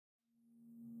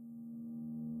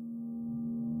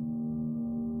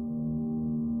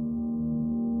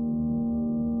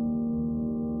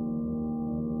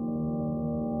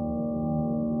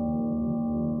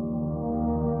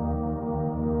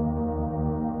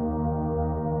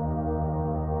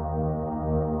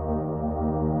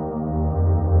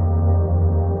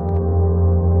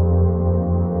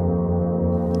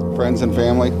friends and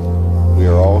family, we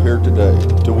are all here today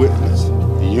to witness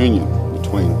the union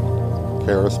between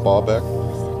Kara Spaubeck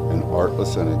and Art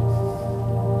Lacinak,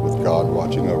 with God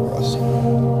watching over us.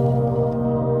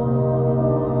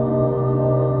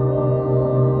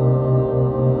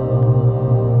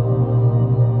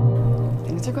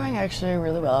 Things are going actually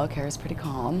really well. Kara's pretty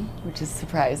calm, which is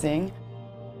surprising.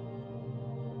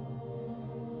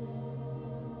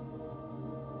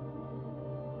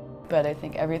 But I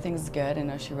think everything's good. I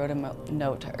know she wrote a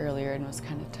note earlier and was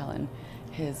kind of telling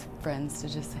his friends to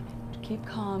just keep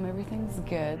calm, everything's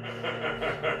good.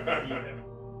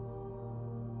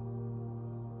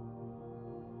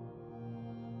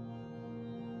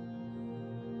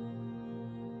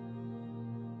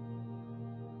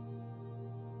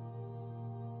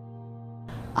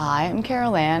 I am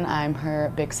Carol Ann. I'm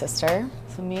her big sister.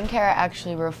 So me and Kara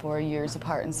actually were 4 years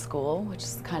apart in school, which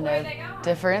is kind of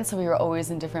different. So we were always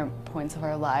in different points of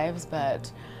our lives, but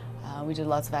we did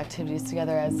lots of activities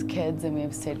together as kids, and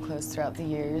we've stayed close throughout the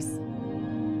years.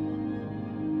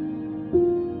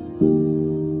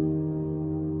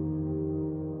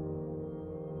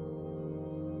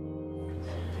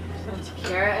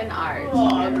 Kara and Art,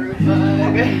 a group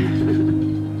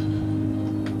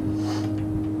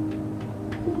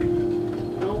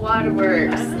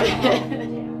Waterworks.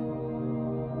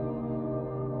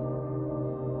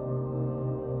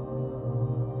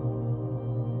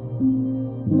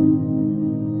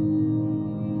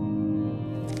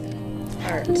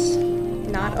 Art,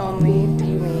 not only do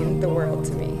you mean the world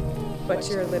to me, but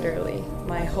you're literally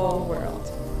my whole world.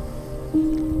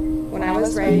 When I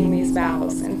was writing these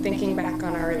vows and thinking back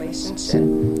on our relationship,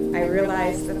 I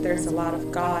realized that there's a lot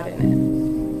of God in it.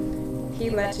 He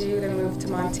led you to move to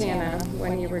Montana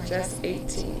when you were just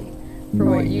 18 for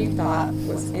what you thought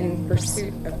was in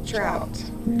pursuit of trout.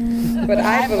 But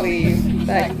I believe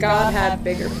that God had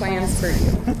bigger plans for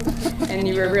you, and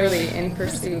you were really in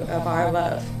pursuit of our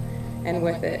love, and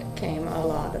with it came a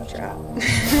lot of trout.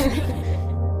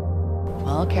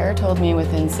 Well, Kara told me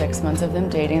within 6 months of them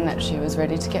dating that she was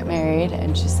ready to get married,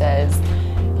 and she says,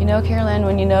 you know, Carolyn,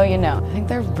 when you know, you know. I think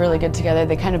they're really good together.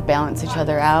 They kind of balance each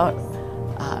other out,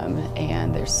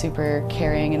 and they're super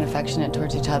caring and affectionate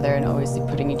towards each other and always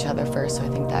putting each other first, so I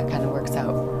think that kind of works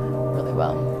out really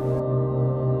well.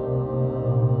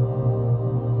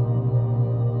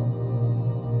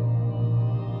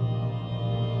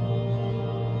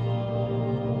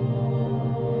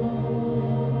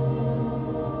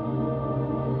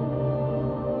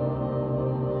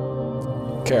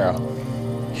 Kara,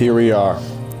 here we are.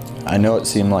 I know it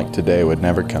seemed like today would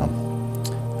never come.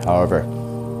 However,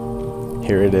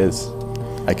 here it is.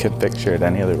 I couldn't picture it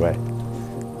any other way.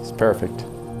 It's perfect.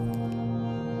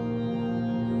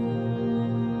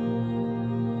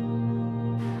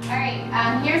 Alright,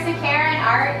 here's to Kara and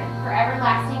Art for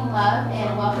everlasting love,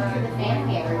 and welcome to the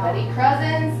family, everybody.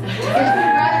 Cousins, here's to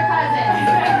brother cousins.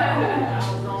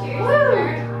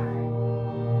 Cheers.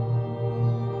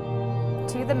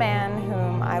 To the man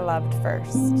whom I loved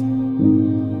first.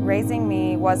 Raising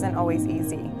me wasn't always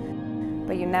easy,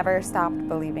 but you never stopped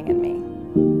believing in me.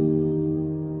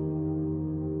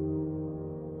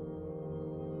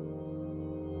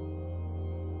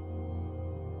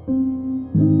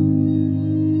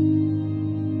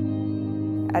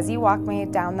 As you walk me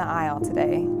down the aisle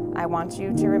today, I want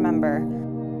you to remember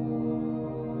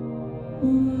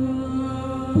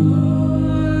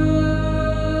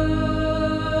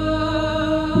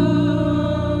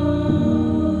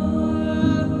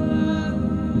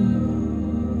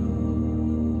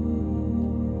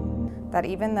that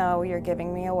even though you're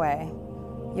giving me away,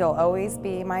 you'll always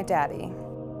be my daddy,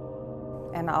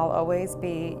 and I'll always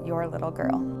be your little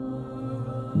girl.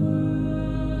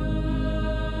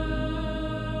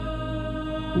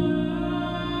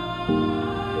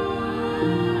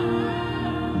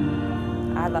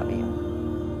 I love you.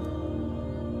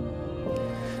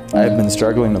 I have been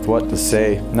struggling with what to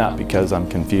say, not because I'm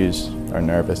confused or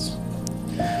nervous,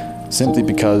 simply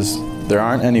because there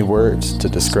aren't any words to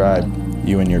describe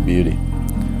you and your beauty.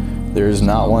 There is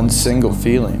not one single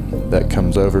feeling that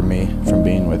comes over me from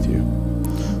being with you,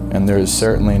 and there is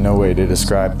certainly no way to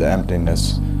describe the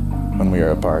emptiness when we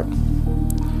are apart.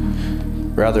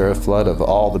 Rather, a flood of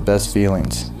all the best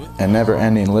feelings, and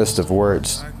never-ending list of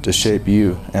words to shape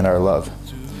you and our love.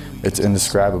 It's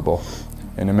indescribable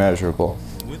and immeasurable,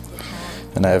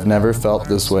 and I have never felt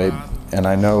this way, and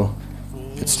I know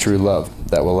it's true love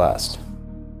that will last.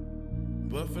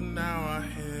 But for now I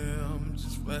am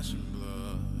just flesh and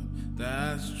blood,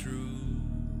 that's true.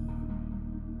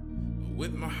 But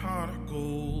with my heart of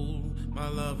gold, my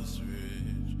love is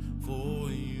rich for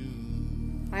you.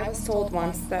 I was told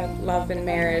once that love in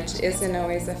marriage isn't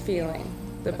always a feeling,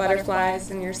 the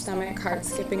butterflies in your stomach, heart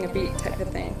skipping a beat type of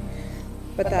thing,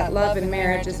 but that love in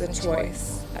marriage is a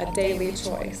choice, a daily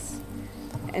choice.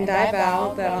 And I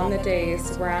vow that on the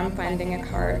days where I'm finding it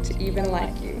hard to even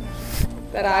like you,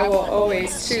 that I will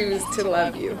always choose to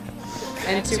love you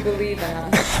and to believe in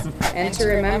us and to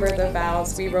remember the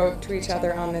vows we wrote to each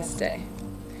other on this day.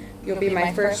 You'll be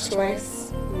my first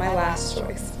choice, my last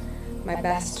choice, my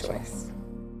best choice.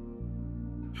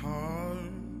 Hearts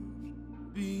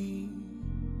beat,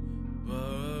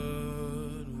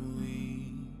 but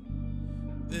we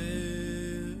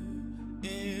live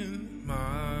in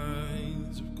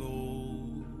minds of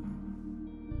gold.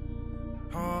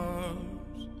 Hearts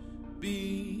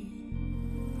beat,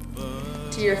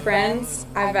 but To your friends,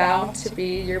 I vow to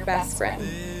be your best friend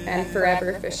and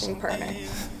forever fishing partner,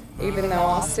 even though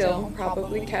I'll still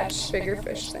probably catch bigger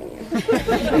fish than you.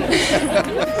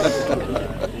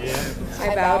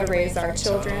 I vow to raise our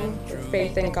children with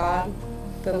faith in God,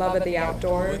 the love of the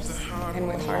outdoors, and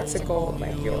with hearts of gold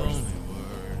like yours.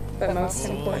 But most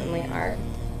importantly, Art,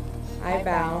 I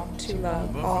vow to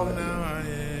love all of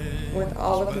you, with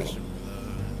all of me,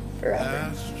 forever.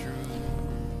 that's true.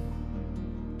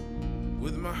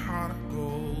 With my heart of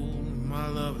gold, my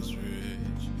love is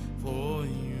rich for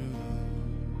you.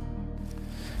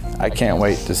 I can't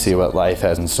wait to see what life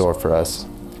has in store for us.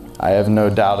 I have no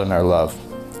doubt in our love,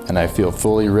 and I feel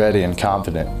fully ready and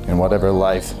confident in whatever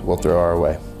life will throw our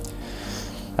way.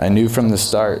 I knew from the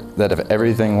start that if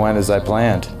everything went as I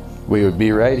planned, we would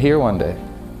be right here one day.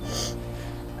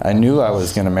 I knew I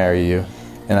was going to marry you,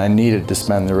 and I needed to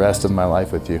spend the rest of my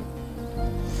life with you.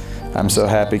 I'm so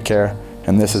happy, Kara,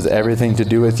 and this has everything to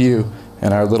do with you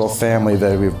and our little family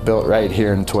that we've built right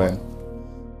here in Twin.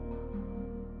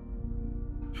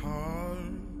 Hearts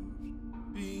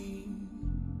beat,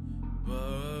 but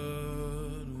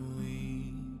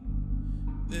we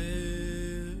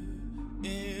live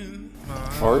in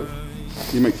Art,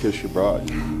 you may kiss your bride.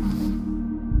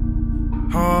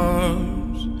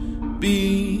 hearts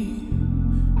beat,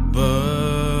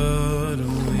 but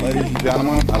we Ladies and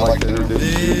gentlemen, I'd like to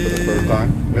introduce you for the third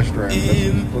time, Mr.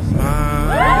 and Mrs. Lacinak.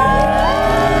 mind.